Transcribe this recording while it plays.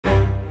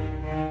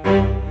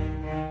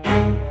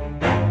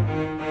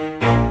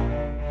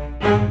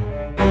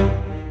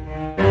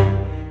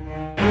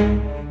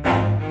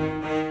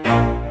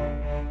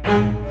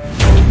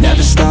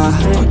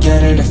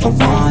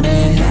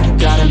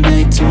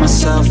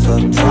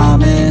a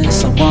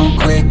promise. I won't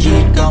quit,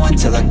 keep going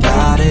till I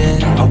got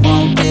it. I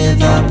won't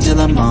give up till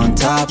I'm on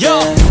top. Yo,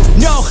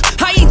 no,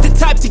 I ain't the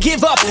type to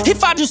give up.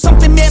 If I do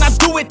something, man, I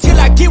do it till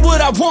I get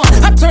what I want.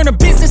 I turn a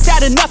business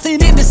out of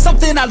nothing into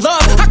something I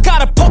love. I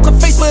got a poker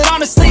face, but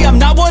honestly, I'm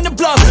not one to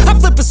bluff. I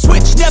flip a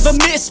switch, never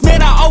miss,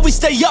 man, I always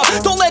stay up.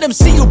 Don't let them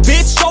see you,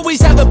 bitch,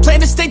 always have a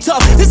plan to stay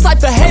tough. This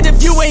life ahead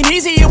of you ain't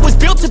easy, it was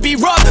built to be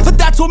rough. But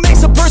that's what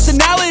makes a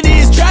personality,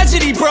 is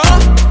tragedy,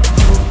 bruh.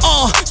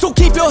 So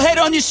keep your head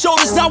on your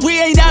shoulders. Now we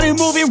ain't out here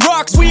moving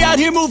rocks, we out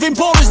here moving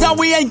boulders. Now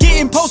we ain't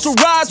getting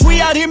posterized, we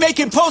out here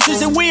making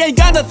posters. And we ain't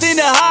got nothing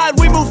to hide,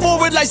 we move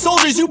forward like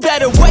soldiers. You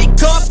better wake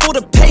up for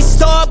the pay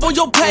stub, or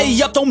you'll pay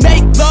up. Don't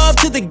make love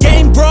to the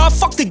game, bruh,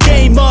 fuck the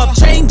game up.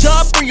 Change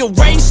up,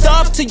 rearrange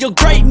stuff to your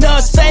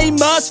greatness.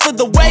 Famous for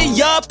the way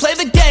up, play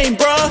the game,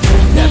 bruh.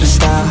 Never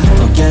stop,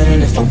 I'll get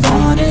it if I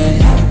want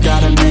it.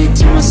 Gotta make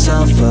to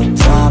myself a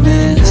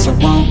promise. I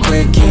won't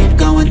quit, keep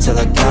going till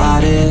I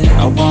got it.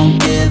 I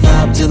won't give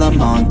up till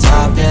I'm on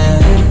top, yeah.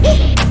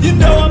 You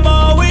know I'm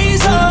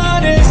always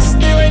honest,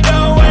 there ain't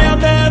no way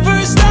I'm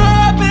ever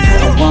stopping.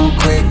 I won't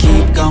quit,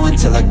 keep going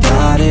till I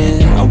got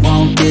it. I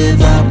won't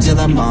give up till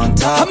I'm on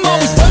top, I'm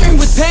always flirting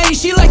with pain,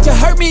 she like to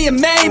hurt me and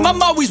maim.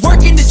 I'm always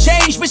working to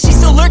change, but she's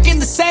still lurking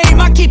the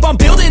same. I keep on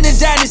building a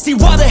dynasty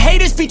while the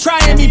haters be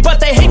trying me. But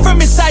they hate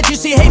from inside, you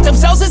see, hate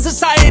themselves in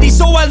society.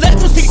 So I let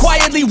them speak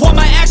quietly while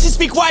my actions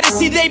speak wider.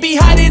 See, they be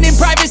hiding in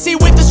privacy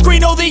with the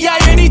screen. Oh, the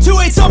irony to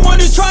hate someone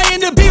who's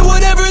trying to be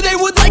whatever they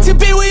would like to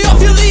be. We all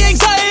feel the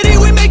anxiety,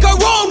 we make our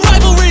own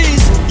rivalries.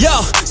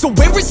 Yo, so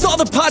where is all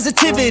the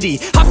positivity?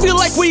 I feel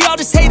like we all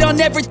just hate on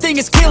everything,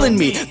 it's killing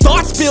me.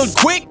 Thoughts build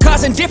quick,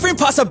 causing different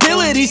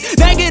possibilities.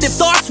 Negative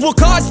thoughts will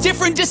cause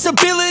different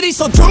disabilities.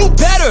 So do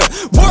better,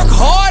 work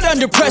hard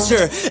under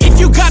pressure. If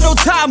you got no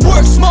time,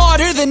 work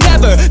smarter than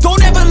ever.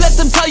 Don't ever let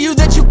them tell you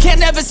that you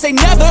can't ever say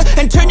never.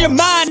 And turn your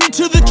mind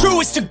into the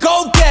truest of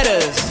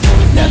go-getters.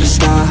 Never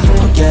stop,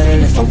 I'll get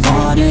it if I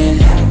want it.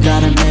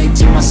 Gotta make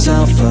to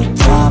myself a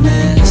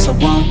promise. I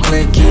won't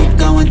quit, keep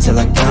going till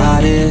I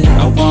got it.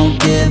 I won't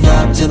give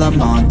up till I'm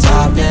on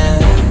top, yeah.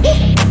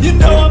 You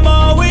know I'm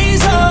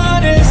always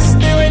honest,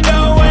 there ain't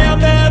no way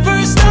I'm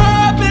ever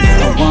stopping.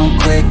 I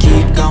won't quit,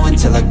 keep going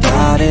till I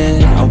got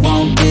it. I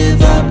won't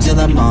give up till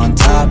I'm on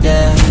top,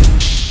 yeah.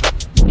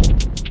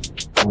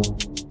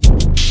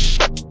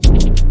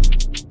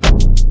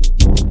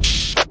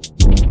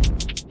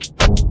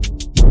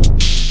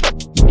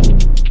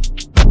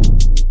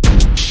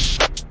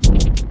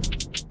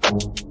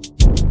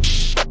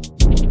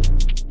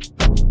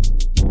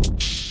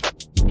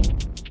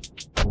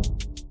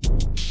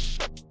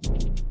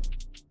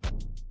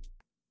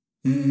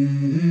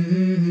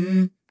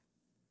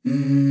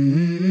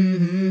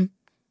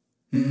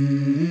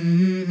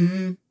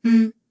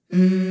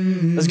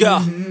 Let's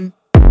go.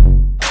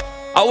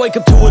 I wake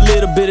up to a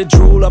little bit of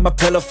drool on my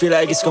pillow, feel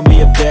like it's gonna be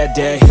a bad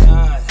day.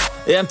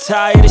 Yeah, I'm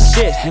tired of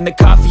shit, and the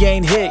coffee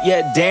ain't hit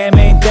yet, damn,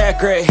 ain't that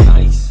great.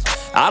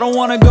 I don't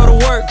wanna go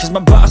to work, cause my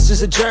boss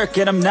is a jerk,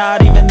 and I'm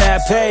not even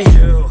that paid.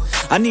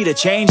 I need a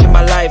change in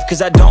my life,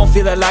 cause I don't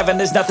feel alive, and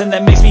there's nothing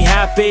that makes me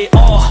happy.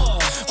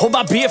 Hold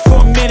my beer for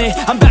a minute,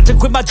 I'm about to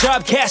quit my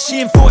job, cash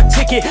in for a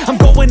ticket. I'm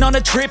going on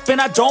a trip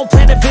and I don't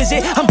plan to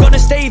visit. I'm gonna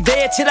stay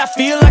there till I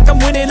feel like I'm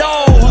winning,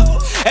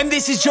 and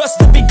this is just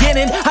the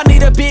beginning. I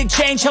need a big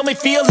change, help me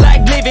feel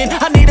like living.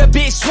 I need a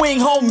big swing,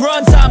 home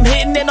runs I'm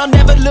hitting. And I'll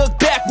never look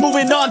back,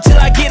 moving on till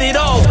I get it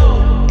all.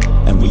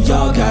 And we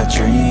all got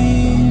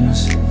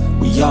dreams,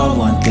 we all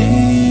want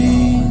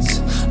things.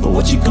 But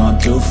what you gonna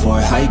do for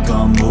it? How you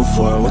gonna move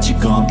for it? What you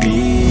gonna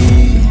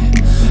be?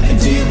 And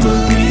do you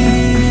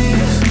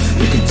believe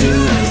you can do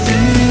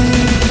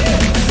anything?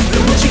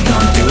 But what you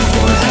gonna do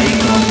for it? How you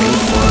gonna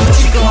move for it? What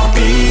you gonna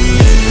be?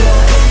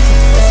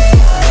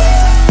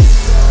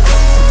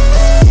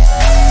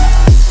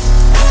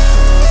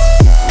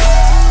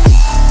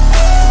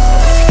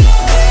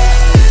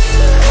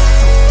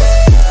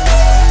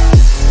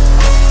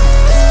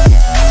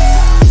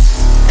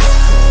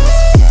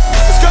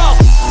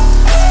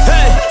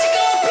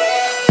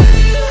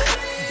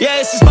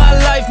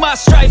 My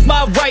strife,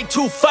 my right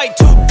to fight,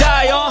 to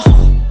die on.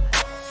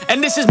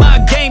 And this is my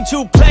game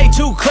to play,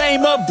 to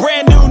claim a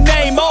brand new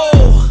name,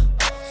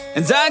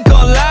 And I ain't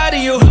gonna lie to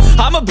you,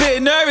 I'm a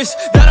bit nervous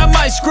that I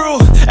might screw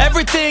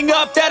everything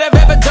up that I've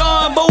ever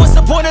done. But what's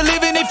the point of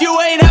living if you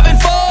ain't having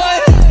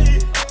fun?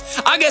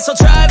 I guess I'll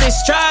try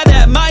this, try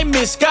that, might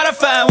miss, gotta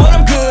find what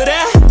I'm good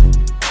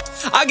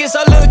at. I guess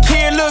I look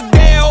here, look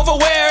there, over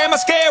where am I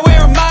scared,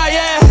 where am I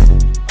at?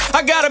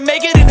 I gotta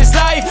make it in this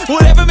life,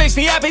 whatever makes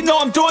me happy, know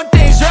I'm doing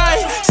things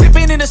right.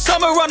 Sipping in the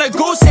summer on a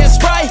goose and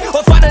Sprite,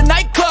 or find a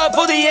nightclub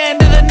for the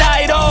end of the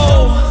night,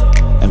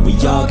 And we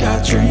all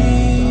got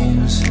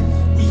dreams,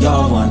 we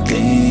all want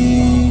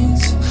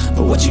things.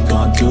 But what you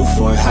gonna do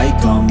for it? How you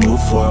gonna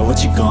move for it?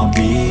 What you gonna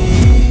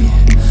be?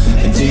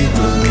 And do you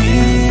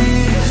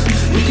believe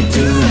you can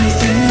do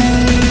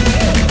anything?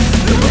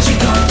 But what you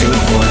gonna do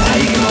for it? How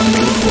you gonna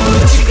move for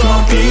it? What you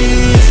gonna be?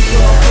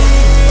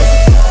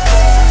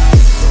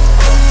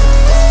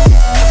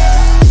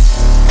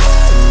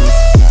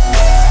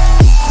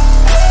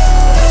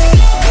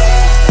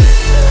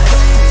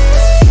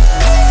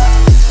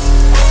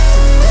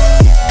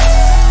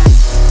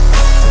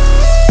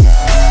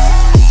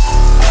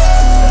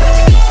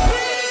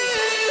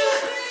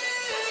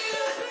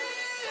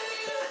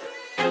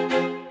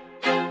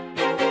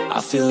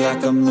 I feel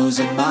like I'm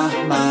losing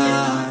my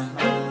mind.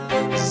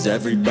 Is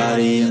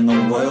everybody in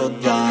the world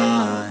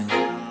blind?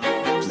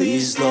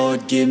 Please,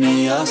 Lord, give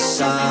me a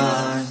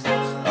sign,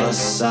 a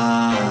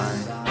sign.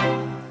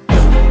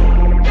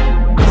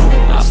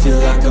 I feel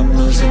like I'm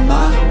losing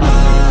my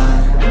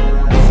mind.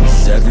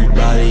 Is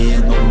everybody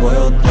in the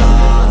world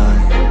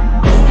blind?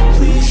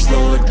 Please,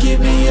 Lord,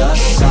 give me a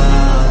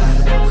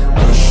sign,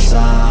 a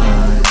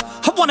sign.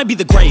 I wanna be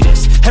the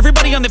greatest.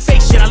 Everybody on the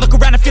fake shit. I look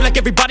around and feel like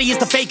everybody is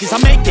the fakest. I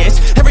make this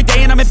every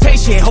day and I'm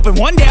impatient, hoping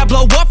one day I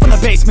blow up from the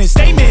basement.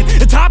 Statement,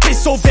 the top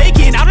is so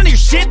vacant. I don't hear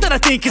shit that I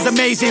think is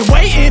amazing.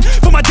 Waiting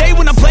for my day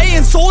when I'm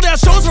playing sold out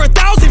shows for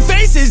 1,000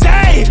 faces.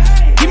 Hey,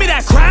 give me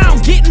that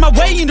crown, get in my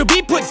way and to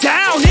be put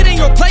down. It ain't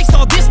your place,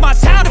 all this my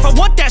town. If I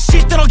want that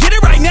shit, then I'll get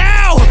it right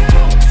now.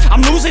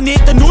 I'm losing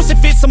it, the noose it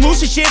fits. I'm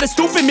losing shit, a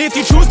stupid myth.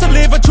 You choose to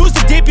live or choose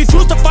to dip. You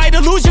choose to fight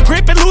or lose your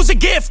grip and lose a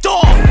gift.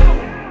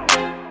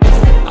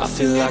 I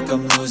feel like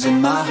I'm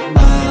losing my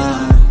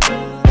mind.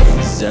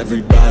 Is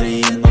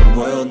everybody in the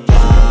world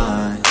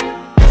blind?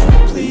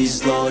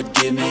 Please, Lord,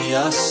 give me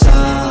a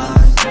sign,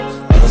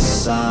 a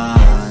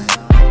sign.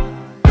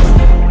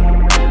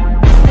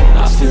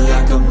 I feel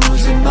like I'm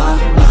losing my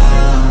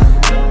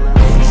mind.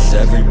 Is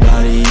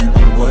everybody in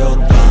the world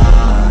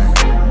blind?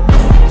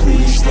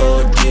 Please,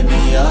 Lord, give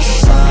me a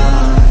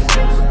sign,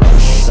 a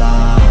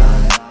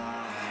sign.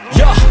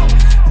 Yeah.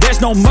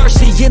 There's no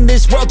mercy in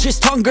this world,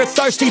 just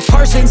hunger-thirsty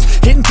persons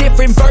in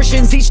different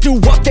versions, each new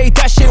update,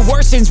 that shit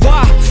worsens.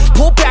 Why?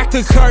 Pull back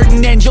the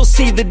curtain and you'll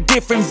see the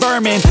different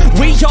vermin.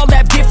 We all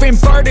have different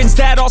burdens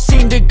that all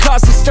seem to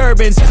cause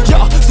disturbance.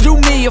 Yo, so do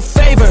me a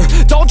favor,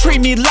 don't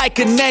treat me like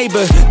a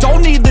neighbor.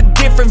 Don't need the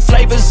different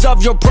flavors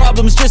of your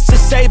problems just to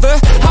savor.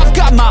 I've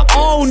got my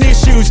own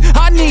issues,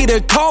 I need a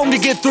comb to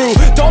get through.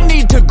 Don't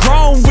need to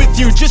groan with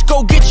you, just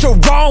go get your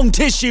own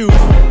tissue.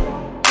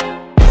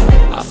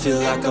 I feel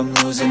like I'm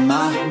losing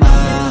my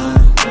mind.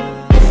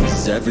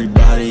 Is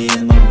everybody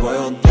in the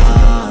world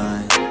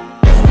blind?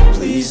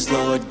 Please,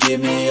 Lord,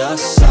 give me a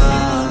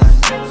sign,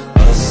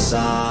 a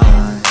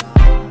sign.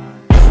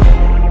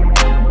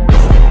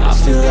 I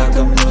feel like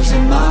I'm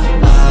losing my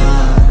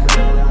mind.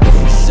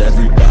 Is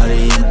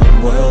everybody in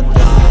the world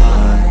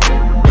blind?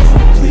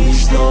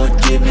 Please, Lord,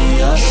 give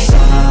me a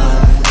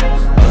sign,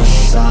 a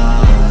sign.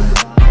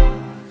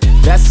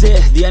 That's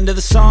it, the end of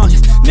the song.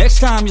 Next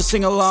time you'll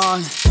sing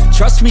along.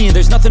 Trust me,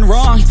 there's nothing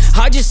wrong.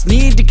 I just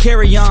need to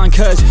carry on,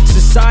 cause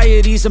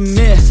society's a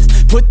myth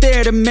put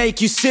there to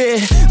make you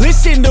sit.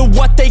 Listen to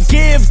what they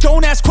give.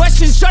 Don't ask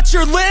questions, shut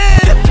your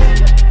lid.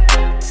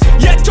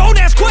 Yeah, don't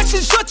ask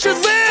questions, shut your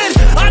lid.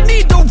 I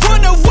need to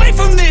run away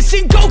from this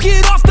and go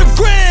get off the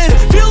grid.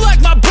 Feel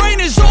like my brain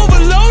is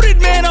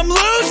overloaded, man, I'm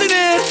losing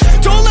it.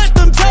 Don't let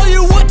them tell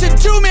you what to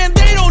do, man,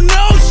 they don't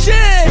know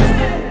shit.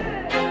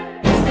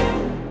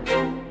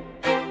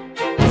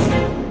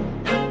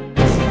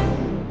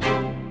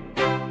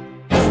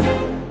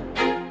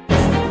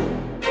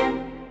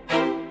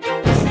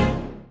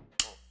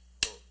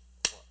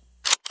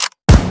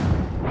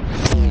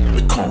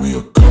 Call me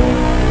a god.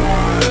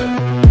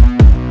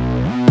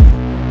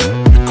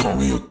 Call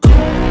me a god.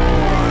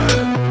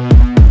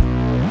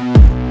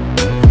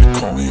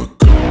 Call me a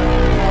god.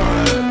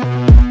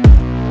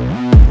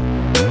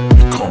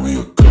 Call me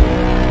a god.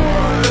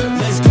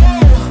 Let's go.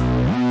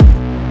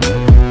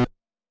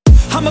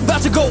 I'm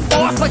about to go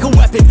off like a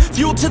weapon.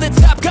 Fuel to the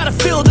top, got a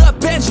filled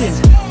up engine.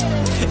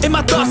 In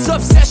my thoughts,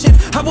 obsession.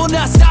 I will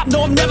not stop,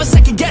 no, I'm never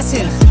second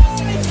guessing.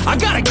 I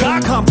got a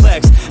God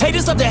complex.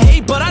 Haters love to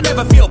hate, but I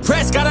never feel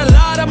pressed. Got a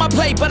lot on my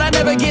plate, but I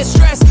never get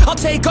stressed. I'll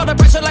take all the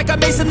pressure like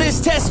I'm acing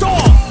this test.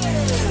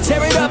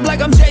 Tear it up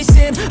like I'm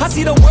Jason. I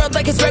see the world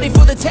like it's ready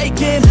for the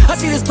taking. I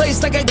see this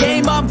place like a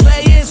game I'm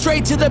playing.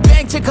 Straight to the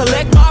bank to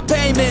collect my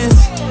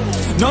payments.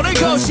 No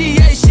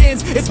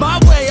negotiations, it's my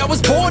way, I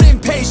was born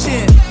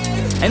impatient.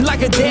 And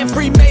like a damn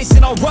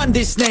Freemason, I'll run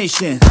this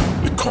nation.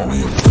 They call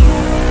me a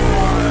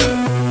god.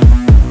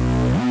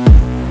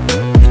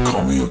 They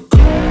call me a god.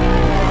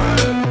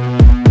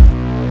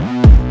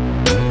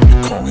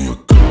 Call me a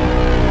god.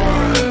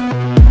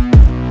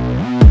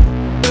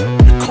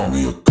 They call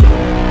me a god.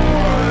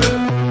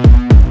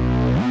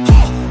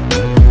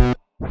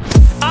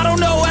 I don't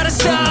know how to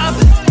stop.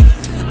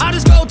 I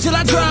just go till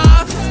I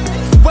drop.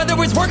 Whether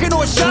it's working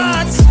or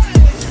shots,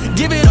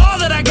 give it all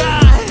that I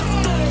got.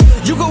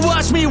 You can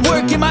watch me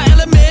work in my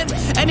element.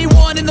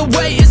 Anyone in the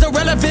way is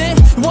irrelevant.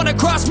 You wanna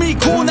cross me,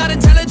 cool, not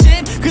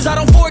intelligent. Cause I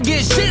don't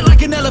forget shit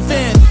like an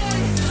elephant.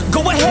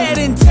 Go ahead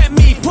and tempt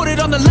me, put it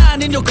on the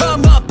line and you'll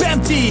come up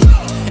empty.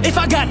 If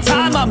I got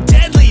time, I'm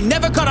deadly.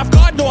 Never caught off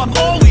guard, no, I'm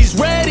always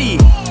ready.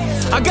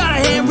 I got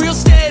a hand real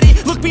steady.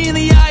 Look me in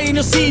the eye and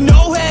you'll see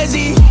no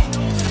hezzy.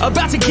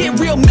 About to get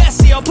real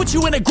messy. I'll put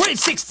you in a grid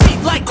 6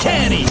 feet like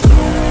Kenny.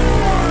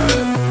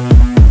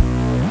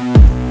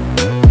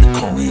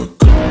 Call me a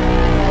god.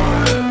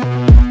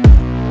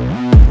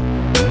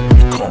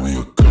 Call me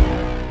a god.